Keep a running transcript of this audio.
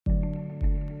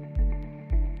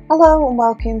Hello and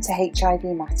welcome to HIV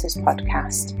Matters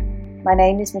podcast. My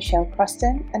name is Michelle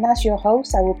Croston, and as your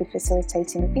host I will be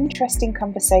facilitating interesting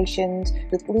conversations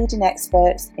with leading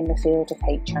experts in the field of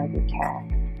HIV care.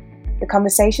 The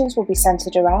conversations will be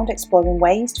centred around exploring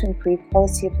ways to improve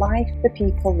quality of life for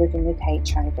people living with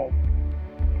HIV.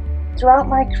 Throughout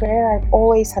my career I've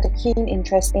always had a keen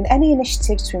interest in any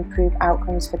initiatives to improve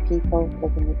outcomes for people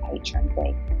living with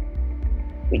HIV,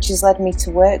 which has led me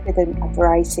to work with a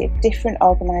variety of different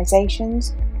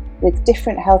organisations, with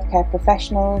different healthcare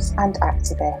professionals and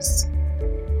activists.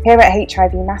 Here at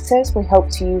HIV Matters, we hope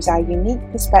to use our unique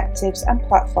perspectives and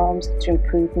platforms to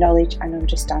improve knowledge and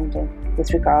understanding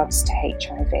with regards to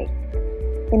HIV.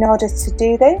 In order to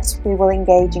do this, we will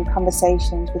engage in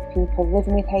conversations with people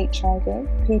living with HIV,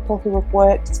 people who have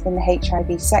worked in the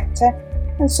HIV sector,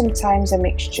 and sometimes a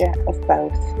mixture of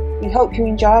both. We hope you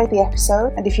enjoy the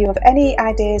episode, and if you have any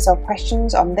ideas or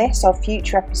questions on this or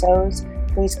future episodes,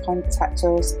 please contact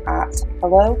us at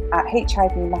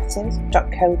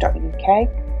hello@hivmatters.co.uk.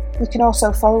 You can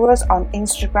also follow us on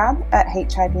Instagram at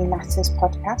HIV Matters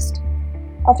Podcast,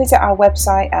 or visit our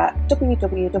website at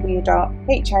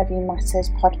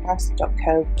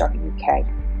www.hivmatterspodcast.co.uk.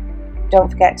 Don't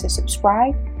forget to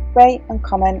subscribe, rate and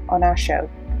comment on our show.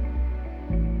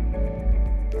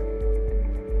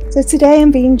 So today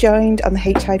I'm being joined on the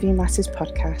HIV Matters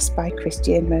podcast by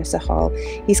Christian Mercer-Hall.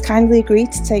 He's kindly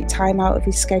agreed to take time out of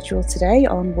his schedule today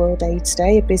on World AIDS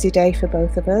Day, a busy day for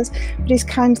both of us, but he's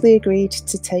kindly agreed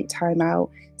to take time out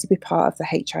to be part of the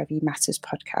HIV Matters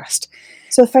podcast.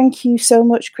 So thank you so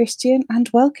much, Christian, and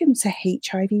welcome to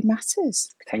HIV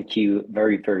Matters. Thank you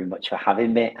very, very much for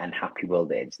having me, and happy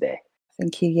World AIDS Day.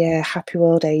 Thank you. Yeah, happy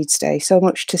World AIDS Day. So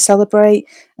much to celebrate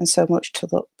and so much to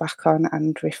look back on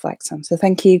and reflect on. So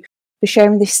thank you for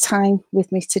sharing this time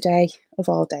with me today of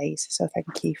all days. So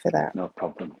thank you for that. No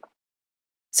problem.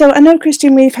 So I know,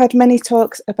 Christian, we've had many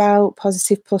talks about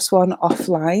Positive Plus One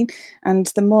offline, and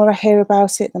the more I hear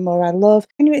about it, the more I love.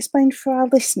 Can you explain for our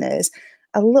listeners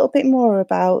a little bit more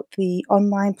about the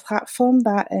online platform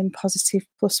that Positive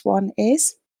Plus One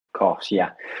is? Of course,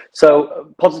 yeah.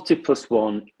 So Positive Plus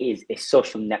One is a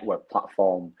social network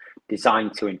platform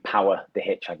designed to empower the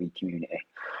HIV community.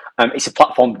 It's a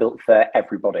platform built for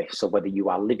everybody. So whether you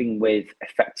are living with,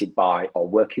 affected by, or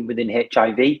working within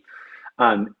HIV,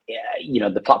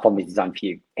 the platform is designed for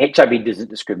you. HIV doesn't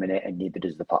discriminate, and neither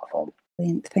does the platform.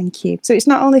 Brilliant, thank you. So it's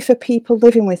not only for people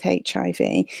living with HIV,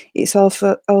 it's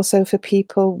also for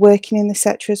people working in the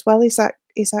sector as well. Is that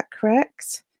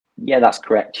correct? Yeah, that's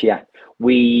correct. Yeah,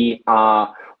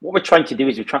 what we're trying to do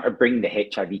is we're trying to bring the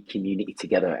HIV community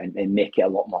together and make it a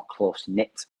lot more close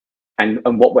knit. And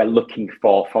what we're looking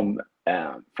for from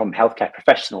healthcare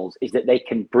professionals is that they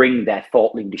can bring their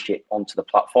thought leadership onto the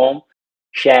platform,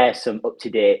 share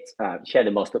the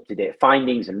most up-to-date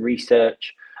findings and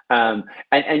research, and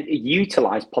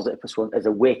utilize Positive Plus One as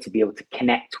a way to be able to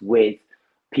connect with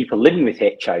people living with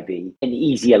HIV in an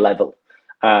easier level.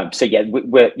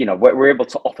 We're able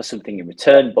to offer something in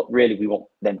return, but really we want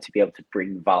them to be able to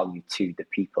bring value to the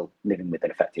people living with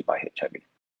and affected by HIV.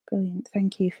 Brilliant,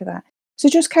 thank you for that. So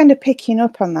just kind of picking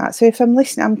up on that. So if I'm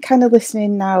listening, I'm kind of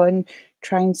listening now and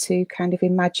trying to kind of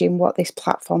imagine what this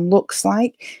platform looks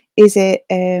like. Is it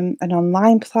an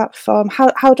online platform?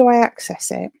 How do I access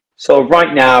it? So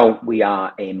right now we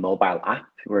are a mobile app.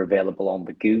 We're available on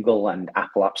the Google and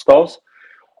Apple app stores.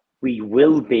 We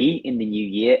will be in the new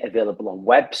year available on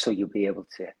web, so you'll be able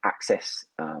to access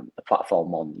the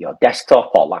platform on your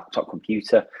desktop or laptop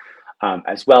computer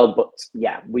as well. But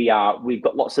yeah, we've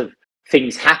got lots of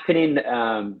things happening,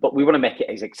 but we want to make it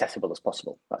as accessible as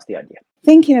possible. That's the idea.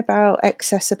 Thinking about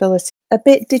accessibility, a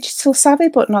bit digital savvy,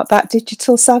 but not that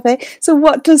digital savvy. So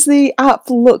what does the app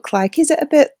look like? Is it a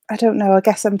bit, I don't know, I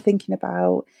guess I'm thinking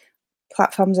about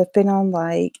platforms I've been on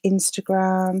like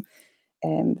Instagram,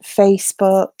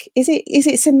 Facebook. Is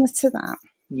it similar to that?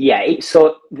 Yeah,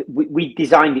 we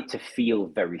designed it to feel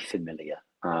very familiar.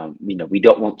 We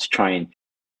don't want to try and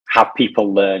have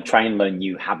people learn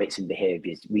new habits and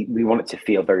behaviors. We want it to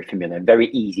feel very familiar and very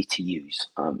easy to use.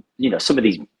 Some of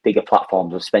these bigger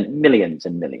platforms have spent millions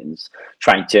and millions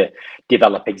trying to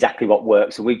develop exactly what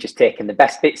works. So we've just taken the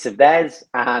best bits of theirs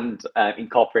and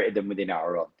incorporated them within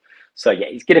our own. So yeah,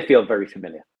 it's going to feel very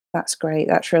familiar. That's great.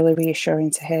 That's really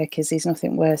reassuring to hear, because there's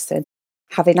nothing worse than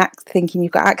thinking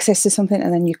you've got access to something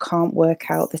and then you can't work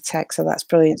out the tech. So that's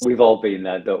brilliant. We've all been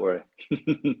there, don't worry.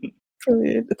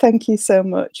 Brilliant. Thank you so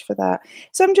much for that.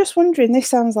 So I'm just wondering, this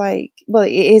sounds like, well,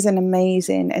 it is an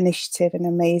amazing initiative, an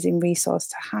amazing resource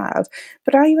to have,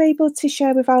 but are you able to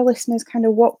share with our listeners kind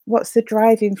of what's the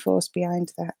driving force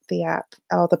behind the app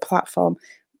or the platform?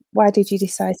 Why did you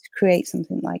decide to create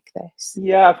something like this?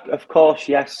 Yeah, of course,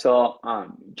 yes. So,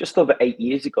 just over 8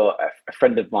 years ago, a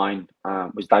friend of mine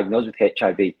was diagnosed with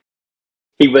HIV.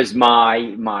 He was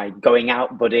my going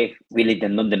out buddy. We lived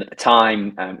in London at the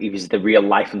time. He was the real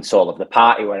life and soul of the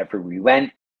party wherever we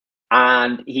went,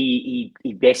 and he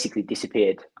basically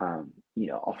disappeared.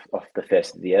 Off the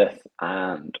face of the earth.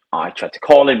 And I tried to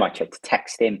call him. I tried to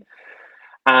text him,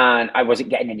 and I wasn't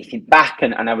getting anything back.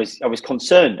 And I was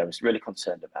concerned. I was really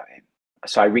concerned about him.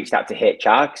 So I reached out to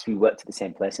HR because we worked at the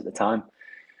same place at the time,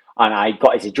 and I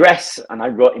got his address and I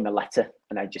wrote him a letter,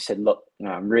 and I just said, look,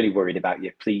 I'm really worried about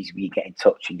you. Please, will you get in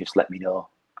touch and just let me know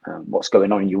what's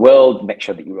going on in your world, make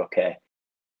sure that you're okay.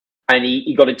 And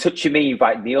he got in touch with me,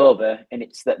 invited me over, and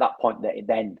it's at that point that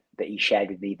he shared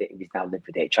with me that he was now living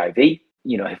with HIV.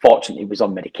 He fortunately was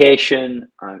on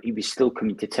medication. He was still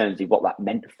coming to terms with what that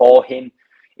meant for him.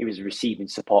 He was receiving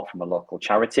support from a local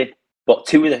charity. But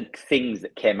two of the things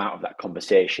that came out of that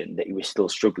conversation that he was still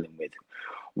struggling with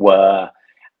were,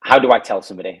 how do I tell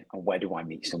somebody and where do I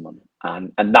meet someone?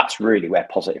 And that's really where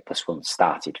Positive Plus One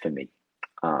started for me.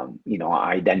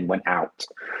 I then went out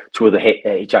to other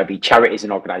HIV charities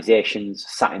and organisations,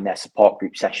 sat in their support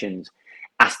group sessions,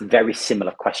 asked very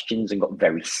similar questions and got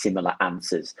very similar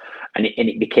answers. And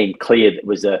it became clear that there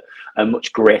was a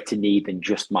much greater need than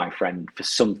just my friend for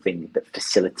something that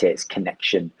facilitates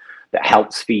connection, that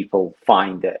helps people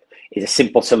find that is a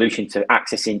simple solution to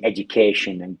accessing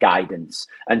education and guidance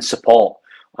and support,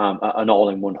 an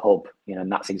all-in-one hub.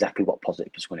 And that's exactly what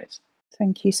Positive Plus One is.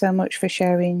 Thank you so much for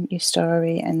sharing your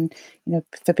story, and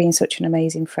for being such an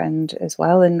amazing friend as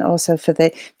well, and also for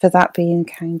that being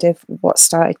kind of what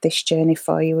started this journey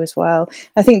for you as well.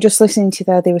 I think just listening to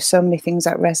you there were so many things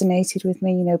that resonated with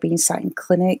me. Being sat in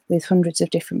clinic with hundreds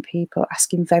of different people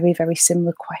asking very, very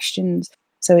similar questions.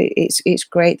 So it's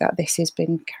great that this has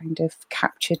been kind of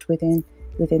captured within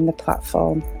the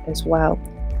platform as well.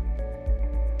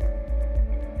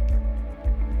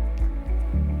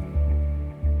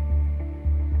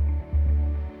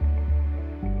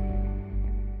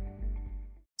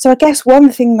 So I guess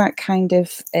one thing that kind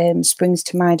of springs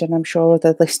to mind, and I'm sure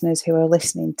other listeners who are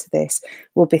listening to this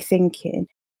will be thinking,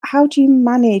 how do you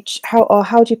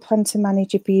plan to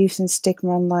manage abuse and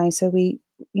stigma online? So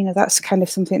that's kind of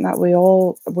something that we're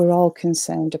all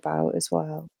concerned about as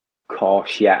well. Of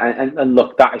course, yeah. And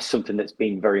look, that is something that's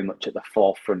been very much at the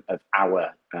forefront of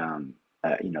our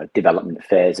development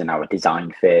phase and our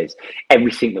design phase.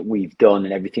 Everything that we've done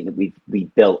and everything that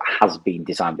we've built has been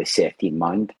designed with safety in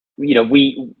mind.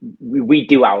 We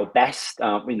do our best.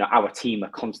 Our team are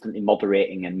constantly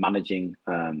moderating and managing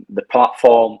the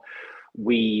platform.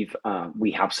 We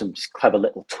have some clever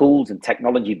little tools and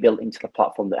technology built into the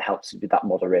platform that helps with that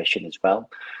moderation as well.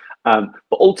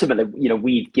 But ultimately,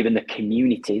 we've given the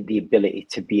community the ability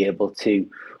to be able to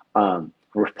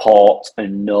report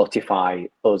and notify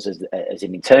us as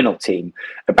an internal team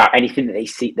about anything that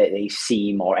they've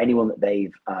seen or anyone that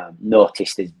they've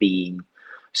noticed as being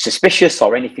suspicious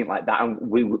or anything like that, and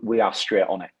we are straight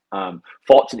on it.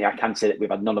 Fortunately, I can say that we've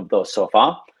had none of those so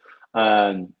far,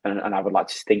 and I would like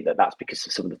to think that that's because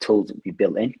of some of the tools that we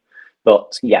built in.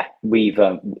 But yeah, we've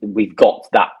got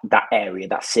that area,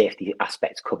 that safety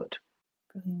aspect covered.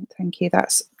 Brilliant, thank you.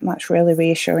 That's really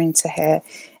reassuring to hear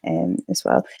as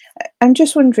well. I'm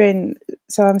just wondering,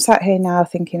 so I'm sat here now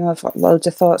thinking of loads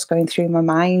of thoughts going through my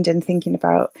mind and thinking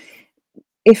about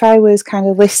if I was kind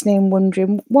of listening,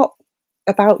 wondering what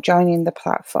about joining the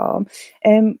platform,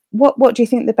 what do you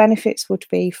think the benefits would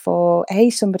be for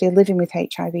somebody living with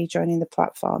HIV joining the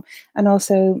platform, and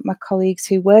also my colleagues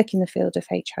who work in the field of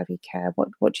HIV care?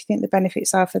 What do you think the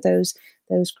benefits are for those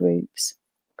groups?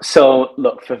 So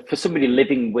look, for somebody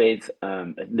living with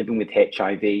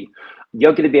HIV,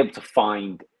 you're going to be able to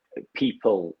find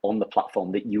people on the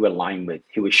platform that you align with,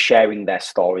 who are sharing their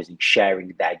stories and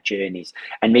sharing their journeys,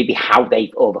 and maybe how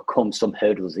they've overcome some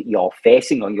hurdles that you're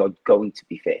facing or you're going to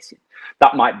be facing.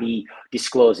 That might be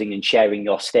disclosing and sharing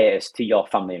your status to your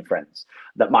family and friends.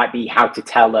 That might be how to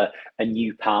tell a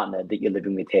new partner that you're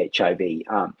living with HIV.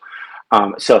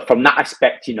 So from that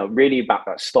aspect, really about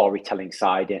that storytelling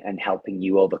side and helping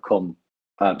you overcome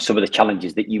some of the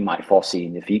challenges that you might foresee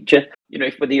in the future.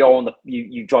 If whether you're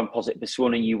you join Positive Plus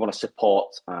One and you want to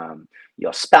support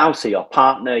your spouse or your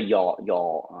partner,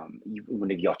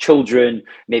 one of your children,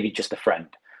 maybe just a friend.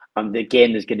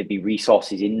 Again, there's going to be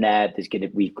resources in there.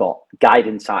 We've got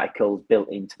guidance articles built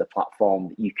into the platform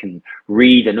that you can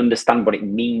read and understand what it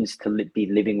means to be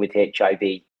living with HIV.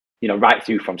 Right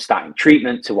through from starting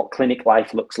treatment to what clinic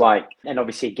life looks like, and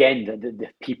obviously again the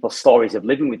people's stories of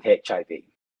living with HIV.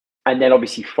 And then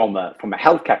obviously from a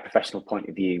healthcare professional point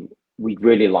of view, we'd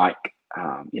really like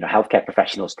healthcare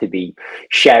professionals to be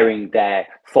sharing their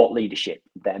thought leadership,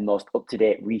 their most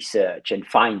up-to-date research and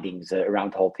findings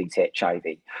around all things HIV,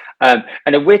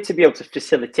 and a way to be able to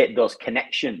facilitate those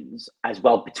connections as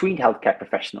well between healthcare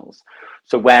professionals.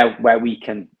 So where we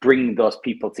can bring those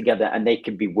people together and they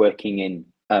can be working in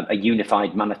a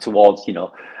unified manner towards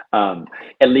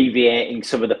alleviating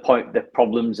some of the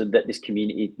problems that this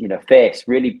community face.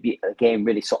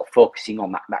 Really sort of focusing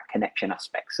on that connection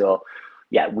aspect. So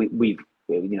yeah, we've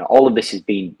all of this has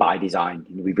been by design.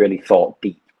 We've really thought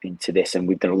deep into this, and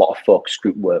we've done a lot of focus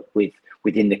group work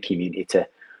within the community to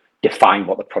define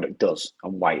what the product does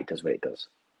and why it does what it does.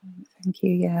 Thank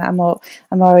you. Yeah, I'm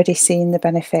already seeing the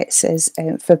benefits as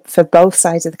for both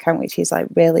sides of the account, which is like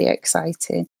really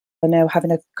exciting. I know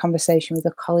having a conversation with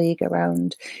a colleague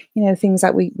around, things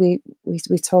that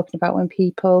we're talking about when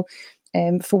people,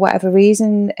 for whatever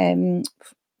reason,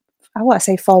 I want to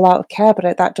say fall out of care,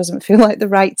 but that doesn't feel like the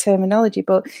right terminology.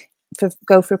 But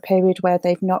go for a period where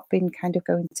they've not been kind of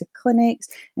going to clinics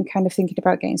and kind of thinking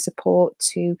about getting support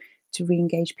to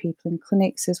re-engage people in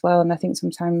clinics as well. And I think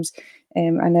sometimes,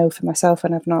 I know for myself,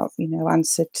 when I've not,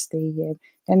 answered the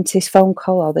dentist phone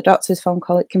call or the doctor's phone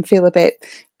call, it can feel a bit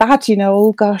bad,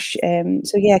 oh gosh.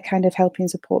 So yeah, kind of helping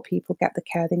support people get the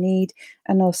care they need,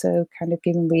 and also kind of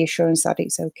giving reassurance that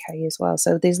it's okay as well.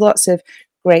 So there's lots of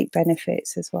great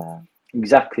benefits as well.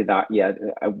 Exactly that. Yeah,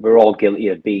 we're all guilty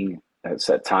of being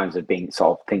at times of being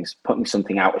sort of things, putting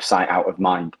something out of sight, out of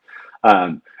mind.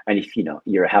 And if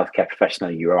you're a healthcare professional,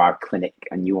 you're our clinic,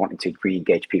 and you wanting to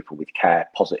re-engage people with care,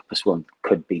 Positive Plus One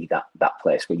could be that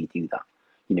place where you do that.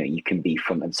 You can be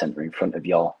front and center in front of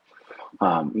your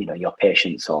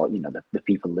patients or the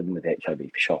people living with HIV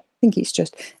for sure. I think it's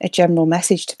just a general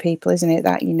message to people, isn't it?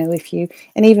 That if you,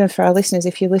 and even for our listeners,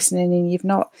 if you're listening and you've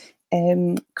not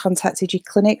contacted your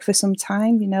clinic for some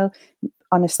time,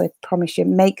 honestly, promise you,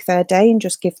 make their day and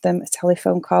just give them a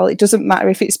telephone call. It doesn't matter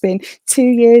if it's been 2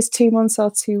 years, 2 months,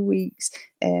 or 2 weeks.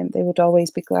 They would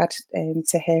always be glad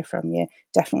to hear from you.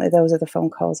 Definitely, those are the phone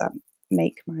calls that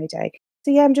make my day. So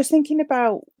yeah, I'm just thinking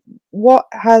about what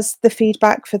has the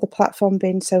feedback for the platform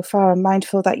been so far. I'm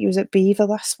mindful that you was at Beaver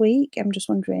last week. I'm just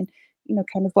wondering,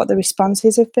 kind of what the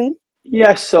responses have been.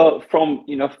 Yeah, so from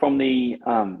the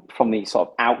sort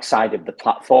of outside of the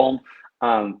platform,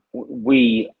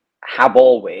 we have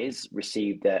always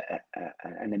received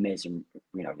an amazing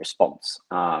response.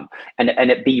 And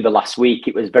at Beaver last week,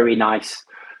 it was very nice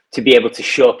to be able to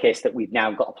showcase that we've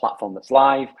now got a platform that's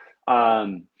live.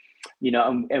 And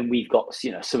we've got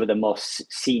some of the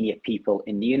most senior people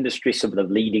in the industry, some of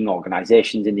the leading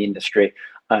organizations in the industry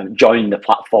joining the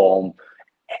platform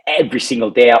every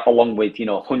single day, along with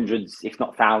hundreds, if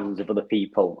not thousands, of other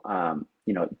people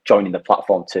joining the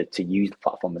platform to use the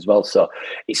platform as well. So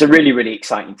it's a really, really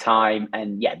exciting time.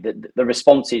 And yeah, the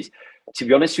responses, to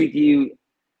be honest with you,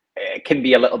 can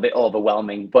be a little bit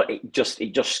overwhelming, but it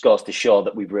just goes to show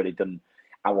that we've really done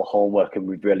our homework and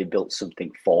we've really built something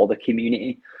for the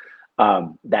community.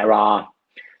 There are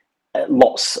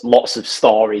lots of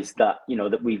stories that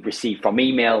that we've received from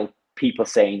email, people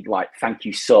saying like, thank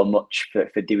you so much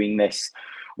for doing this.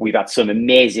 We've had some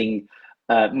amazing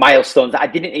milestones that I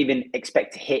didn't even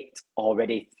expect to hit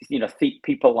already.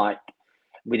 People like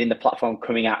within the platform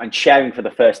coming out and sharing for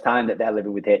the first time that they're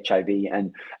living with HIV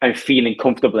and feeling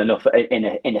comfortable enough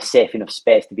in a safe enough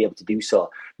space to be able to do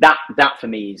so. That for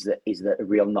me is the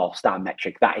real North Star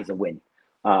metric. That is a win,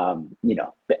 on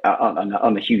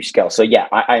a huge scale. So yeah,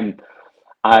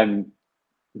 I'm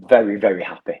very, very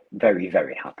happy, very,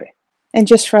 very happy. And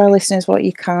just for our listeners, what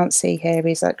you can't see here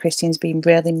is that Christian's been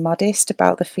really modest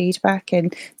about the feedback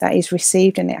and that he's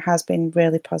received, and it has been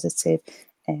really positive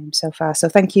so far. So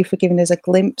thank you for giving us a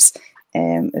glimpse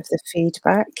of the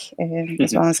feedback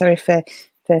as well. I'm sorry for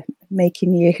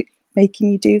making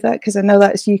you do that, because I know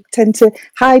that you tend to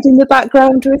hide in the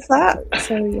background with that.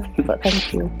 So yeah, but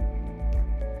thank you.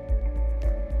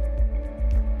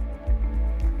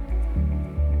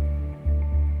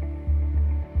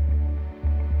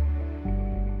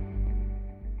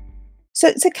 So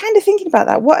kind of thinking about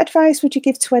that, what advice would you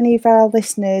give to any of our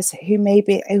listeners who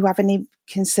have any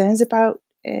concerns about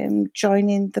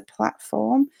joining the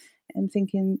platform? I'm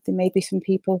thinking there may be some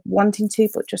people wanting to,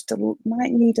 but just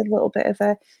might need a little bit of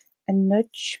a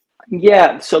nudge.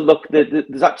 Yeah. So look,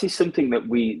 there's actually something that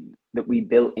we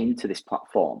built into this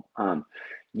platform.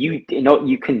 You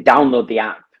can download the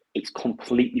app. It's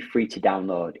completely free to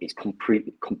download. It's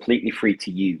completely free to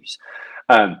use.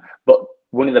 But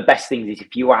one of the best things is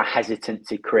if you are hesitant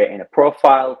to creating a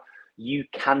profile, you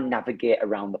can navigate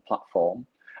around the platform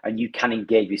and you can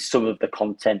engage with some of the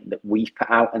content that we've put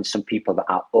out and some people that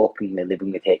are openly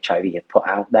living with HIV have put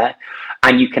out there.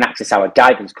 And you can access our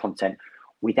guidance content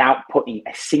without putting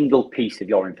a single piece of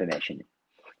your information in.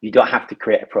 You don't have to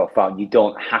create a profile. You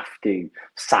don't have to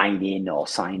sign in or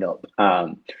sign up.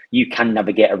 You can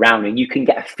navigate around and you can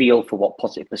get a feel for what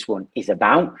Positive Plus One is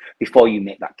about before you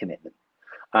make that commitment.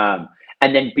 And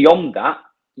then beyond that,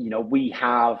 we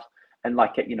have, and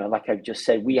like I've just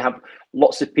said, we have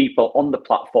lots of people on the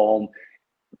platform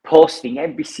posting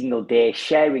every single day,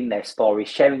 sharing their stories,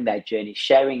 sharing their journeys,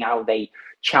 sharing how they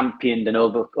championed and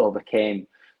overcame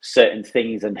certain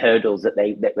things and hurdles that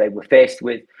they were faced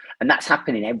with. And that's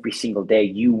happening every single day.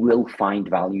 You will find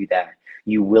value there.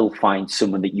 You will find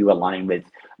someone that you align with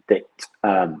that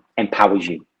empowers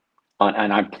you.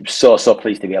 And I'm so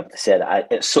pleased to be able to say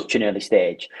that at such an early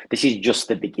stage. This is just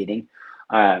the beginning.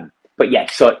 But yeah,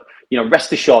 so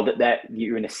rest assured that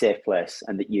you're in a safe place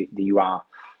and that you are.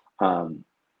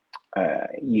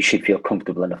 You should feel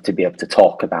comfortable enough to be able to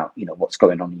talk about what's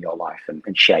going on in your life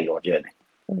and share your journey.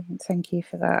 Thank you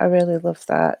for that. I really love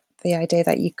that. The idea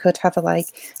that you could have a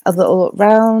little look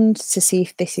round to see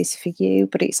if this is for you,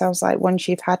 but it sounds like once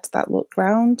you've had that look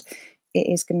round,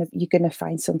 you're gonna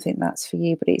find something that's for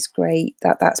you. But it's great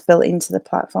that that's built into the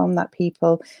platform, that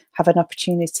people have an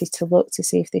opportunity to look to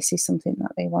see if this is something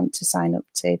that they want to sign up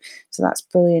to. So that's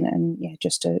brilliant, and yeah,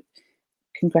 just to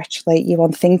congratulate you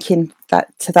on thinking that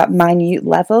to that minute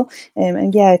level.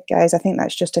 And yeah, guys, I think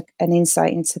that's just an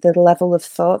insight into the level of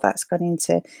thought that's gone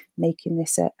into making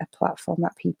this a platform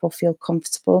that people feel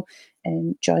comfortable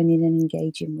joining and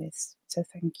engaging with. So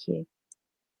thank you.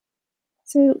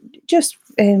 So just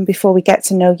before we get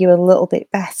to know you a little bit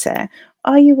better,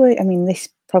 this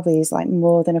probably is like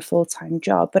more than a full-time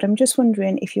job, but I'm just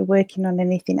wondering if you're working on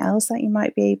anything else that you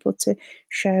might be able to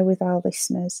share with our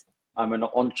listeners. I'm an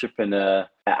entrepreneur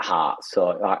at heart,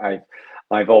 so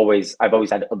I've always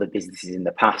had other businesses in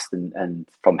the past, and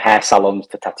from hair salons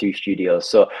to tattoo studios.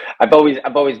 So I've always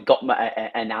got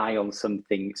an eye on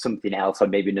something else, or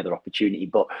maybe another opportunity.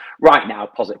 But right now,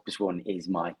 Positive Plus One is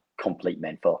my complete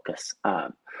main focus.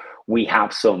 We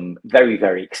have some very,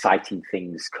 very exciting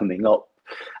things coming up.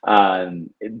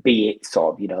 Be it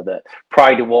sort of the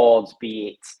Pride Awards,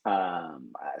 be it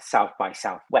South by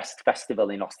Southwest Festival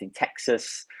in Austin,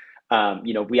 Texas.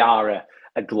 We are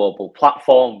a global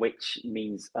platform, which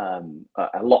means a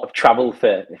lot of travel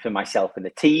for myself and the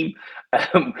team,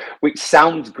 which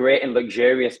sounds great and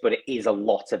luxurious, but it is a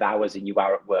lot of hours, and you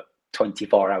are at work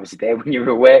 24 hours a day when you're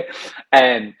away.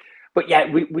 But yeah,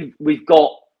 we've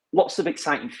got lots of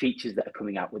exciting features that are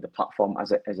coming out with the platform.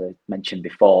 As I mentioned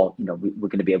before, we're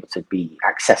going to be able to be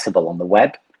accessible on the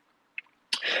web.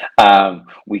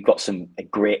 We've got some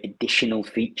great additional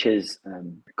features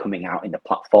coming out in the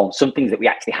platform, some things that we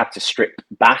actually had to strip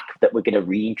back that we're going to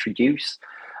reintroduce.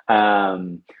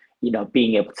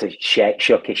 Being able to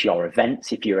showcase your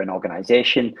events if you're an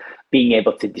organization, being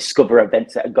able to discover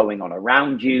events that are going on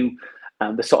around you.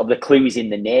 The clues in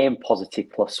the name, Positive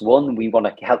Plus One. We want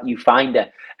to help you find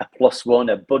a plus one,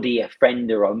 a buddy, a friend,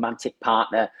 a romantic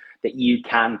partner that you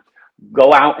can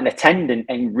go out and attend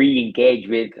and re-engage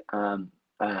with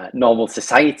normal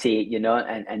society,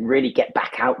 and really get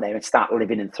back out there and start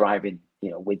living and thriving,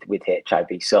 with HIV.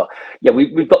 So yeah,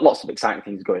 we've got lots of exciting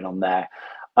things going on there.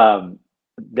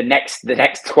 The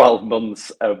next 12 months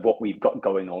of what we've got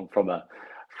going on from a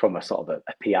sort of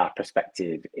a PR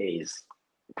perspective is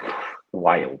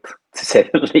wild, to say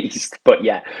the least. But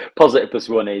yeah, Positive Plus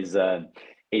One is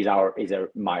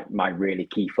my really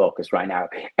key focus right now,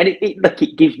 and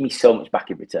it gives me so much back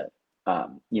in return.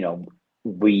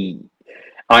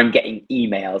 I'm getting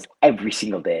emails every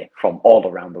single day from all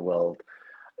around the world,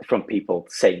 from people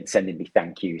sending me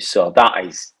thank yous. So that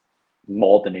is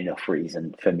more than enough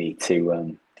reason for me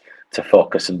to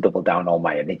focus and double down all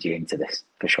my energy into this,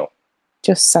 for sure.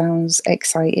 Just sounds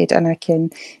excited, and I can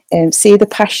see the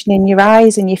passion in your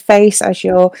eyes and your face as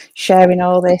you're sharing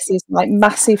all this. Is like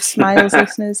massive smiles,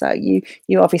 listeners, that you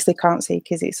obviously can't see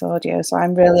because it's audio. So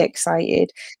I'm really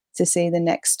excited to see the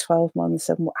next 12 months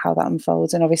and how that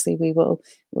unfolds, and obviously we'll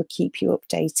keep you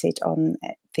updated on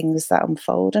things that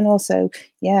unfold. And also,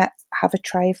 yeah, have a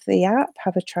try of the app,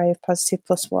 have a try of Positive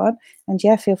Plus One, and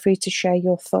yeah, feel free to share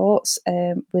your thoughts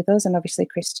with us. And obviously,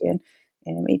 Christian,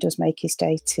 it does make his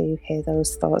day to hear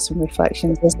those thoughts and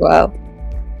reflections as well.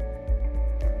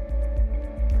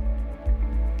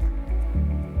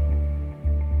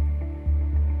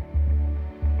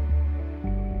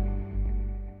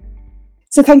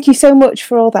 So thank you so much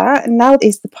for all that. And now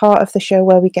is the part of the show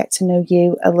where we get to know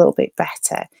you a little bit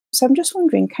better. So I'm just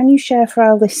wondering, can you share for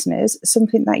our listeners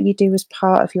something that you do as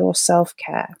part of your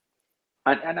self-care?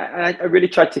 I really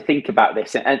tried to think about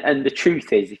this, and the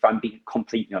truth is, if I'm being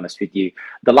completely honest with you,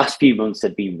 the last few months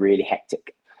have been really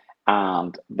hectic,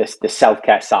 and the self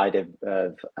care side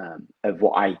of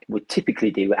what I would typically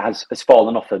do has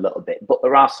fallen off a little bit. But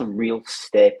there are some real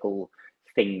staple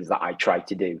things that I try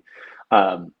to do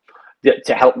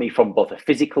to help me from both a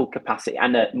physical capacity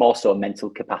and more so a mental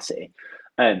capacity.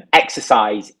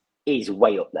 Exercise is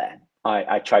way up there.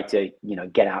 I try to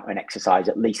get out and exercise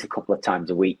at least a couple of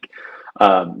times a week.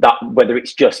 That whether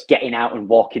it's just getting out and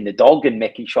walking the dog and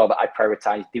making sure that I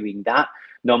prioritize doing that,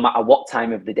 no matter what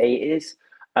time of the day it is.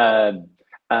 And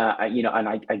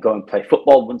I go and play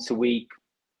football once a week.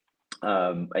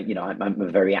 I'm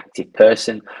a very active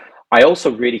person. I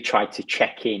also really try to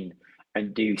check in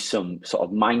and do some sort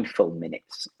of mindful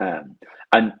minutes.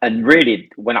 And really,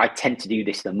 when I tend to do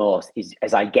this the most is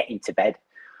as I get into bed,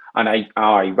 and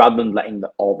I rather than letting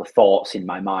all the thoughts in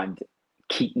my mind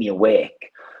keep me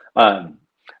awake,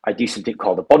 I do something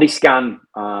called a body scan,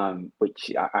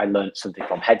 which I learned something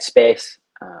from Headspace,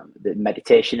 the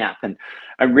meditation app, and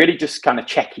really just kind of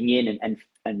checking in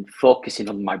and focusing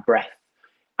on my breath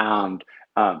and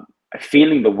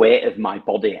feeling the weight of my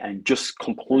body and just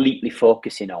completely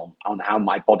focusing on how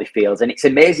my body feels. And it's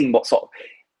amazing what sort of,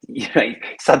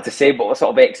 it's sad to say, but what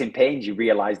sort of aches and pains you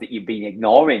realize that you've been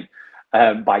ignoring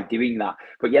by doing that.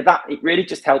 But yeah, it really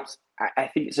just helps. I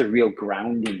think it's a real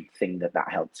grounding thing that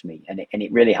helps me, and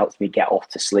it really helps me get off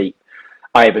to sleep.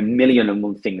 I have a million and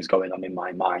one things going on in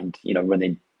my mind,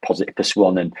 running Positive Plus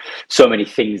One, and so many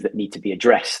things that need to be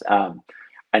addressed.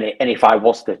 And if I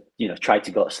was to, try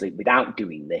to go to sleep without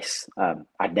doing this,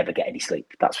 I'd never get any sleep.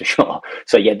 That's for sure.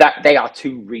 So yeah, they are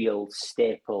two real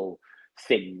staple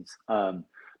things that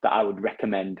I would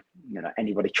recommend.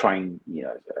 Anybody trying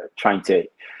to,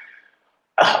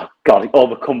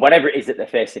 overcome whatever it is that they're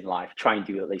facing in life. Try and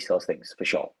do at least those things for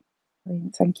sure.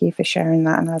 Thank you for sharing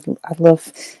that, and I'd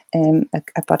love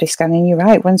a body scan. And you're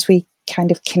right. Once we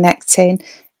kind of connect in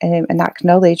and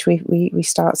acknowledge, we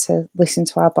start to listen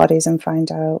to our bodies and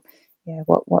find out,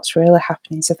 what's really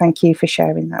happening. So thank you for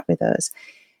sharing that with us.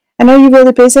 I know you're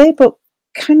really busy, but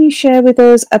can you share with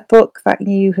us a book that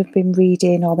you have been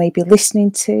reading, or maybe listening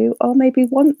to, or maybe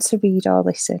want to read or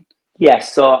listen?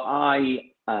 Yes. So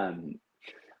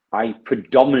I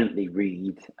predominantly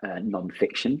read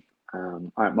non-fiction.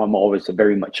 I'm always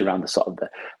very much around the sort of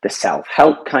the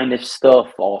self-help kind of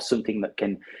stuff, or something that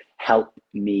can help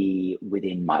me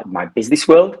within my business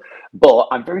world. But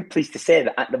I'm very pleased to say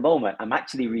that at the moment, I'm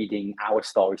actually reading Our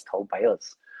Stories Told by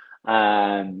Us,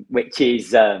 which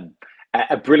is a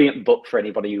brilliant book for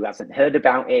anybody who hasn't heard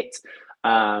about it.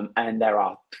 And there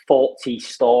are 40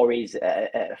 stories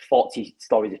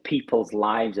of people's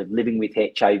lives of living with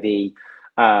HIV.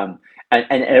 And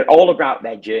all about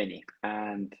their journey,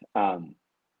 and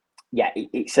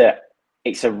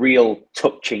it's a real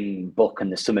touching book,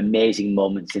 and there's some amazing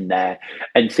moments in there,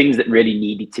 and things that really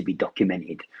needed to be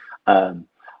documented.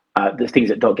 The things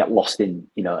that don't get lost in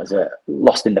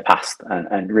lost in the past,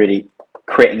 and really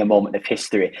creating a moment of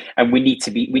history. And we need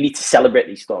to celebrate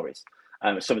these stories,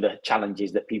 some of the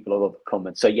challenges that people have overcome.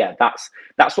 And so yeah,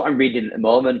 that's what I'm reading at the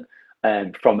moment,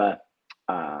 from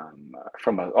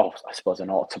I suppose an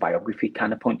autobiography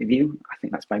kind of point of view. I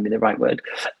think that's maybe the right word.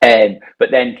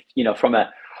 But then, from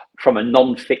a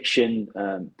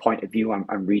non-fiction point of view,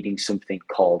 I'm reading something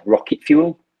called Rocket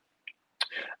Fuel,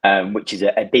 which is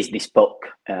a business book,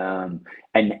 and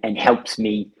helps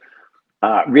me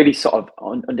really sort of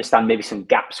understand maybe some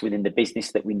gaps within the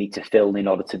business that we need to fill in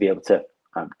order to be able to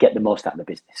get the most out of the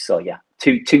business. So yeah,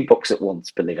 two books at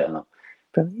once, believe it or not.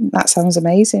 Brilliant. That sounds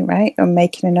amazing, right? I'm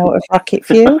making a note of Rocket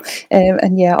Fuel.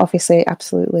 And yeah, obviously,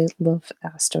 absolutely love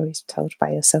Our Stories Told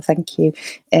by Us. So thank you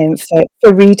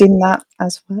for reading that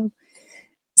as well.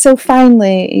 So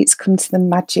finally, it's come to the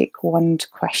magic wand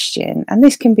question. And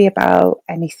this can be about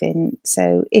anything.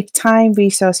 So if time,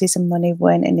 resources and money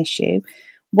weren't an issue,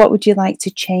 what would you like to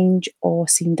change or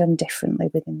seen done differently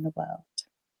within the world?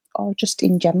 Or just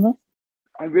in general?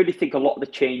 I really think a lot of the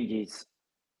changes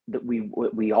that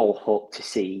we all hope to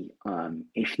see,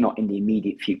 if not in the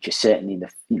immediate future, certainly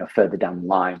in the further down the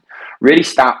line, really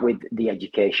start with the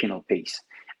educational piece,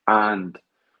 and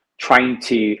trying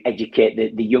to educate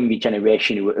the younger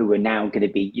generation who are now going to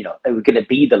be who are going to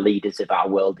be the leaders of our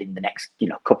world in the next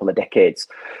couple of decades,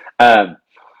 and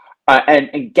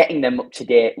getting them up to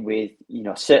date with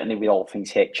certainly with all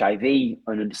things HIV, and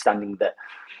understanding that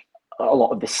a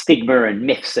lot of the stigma and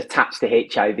myths attached to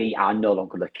HIV are no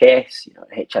longer the case.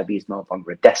 HIV is no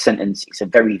longer a death sentence. It's a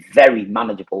very, very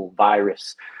manageable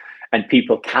virus, and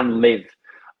people can live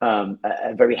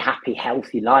a very happy,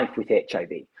 healthy life with HIV.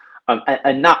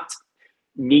 And that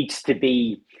needs to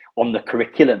be on the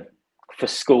curriculum for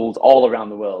schools all around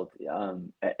the world.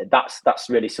 That's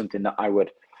really something that I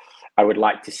would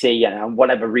like to see, and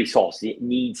whatever resources it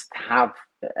needs to have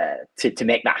to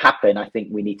make that happen, I think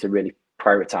we need to really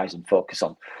prioritize and focus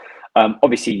on.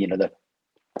 Obviously,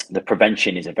 the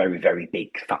prevention is a very, very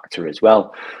big factor as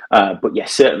well. But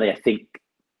yes, certainly I think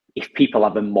if people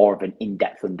have more of an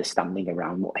in-depth understanding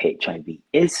around what HIV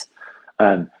is,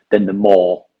 then the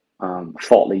more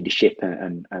thought leadership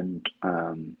and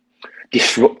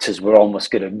disruptors we're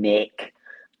almost going to make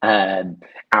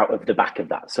out of the back of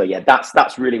that. So yeah,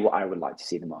 that's really what I would like to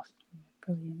see the most.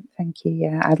 Brilliant, thank you.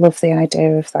 Yeah, I love the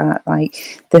idea of that,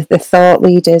 like the thought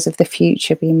leaders of the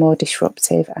future being more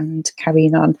disruptive and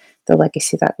carrying on the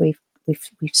legacy that we've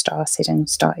started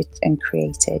and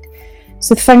created.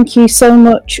 So thank you so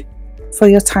much for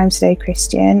your time today,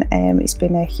 Christian. It's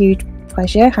been a huge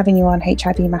pleasure having you on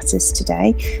HIV Matters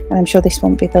today, and I'm sure this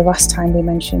won't be the last time we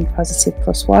mention Positive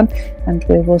Plus One, and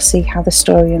we will see how the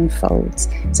story unfolds.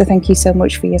 So thank you so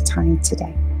much for your time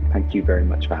today. Thank you very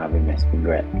much for having me. It's been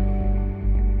great.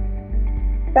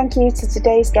 Thank you to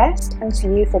today's guest and to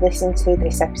you for listening to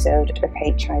this episode of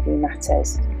HIV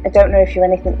Matters. I don't know if you're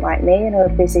anything like me and are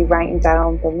busy writing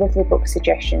down the lovely book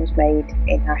suggestions made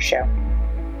in our show.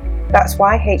 That's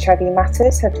why HIV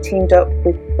Matters have teamed up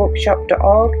with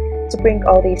bookshop.org to bring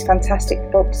all these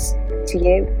fantastic books to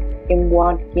you in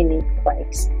one unique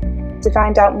place. To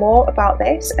find out more about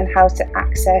this and how to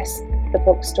access the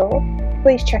bookstore,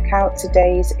 please check out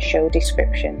today's show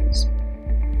descriptions.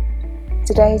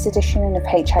 Today's edition of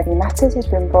HIV Matters has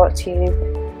been brought to you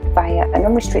via an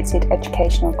unrestricted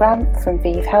educational grant from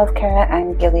ViiV Healthcare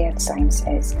and Gilead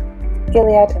Sciences.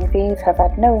 Gilead and ViiV have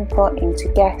had no input into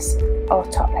guests or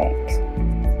topics.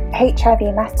 HIV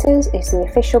Matters is the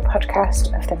official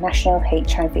podcast of the National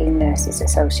HIV Nurses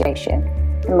Association.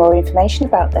 For more information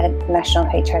about the National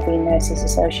HIV Nurses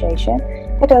Association,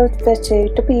 head over to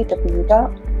www.nivna.org.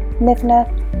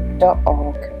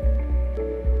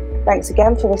 Thanks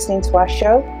again for listening to our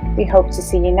show. We hope to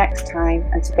see you next time,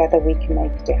 and together we can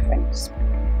make a difference.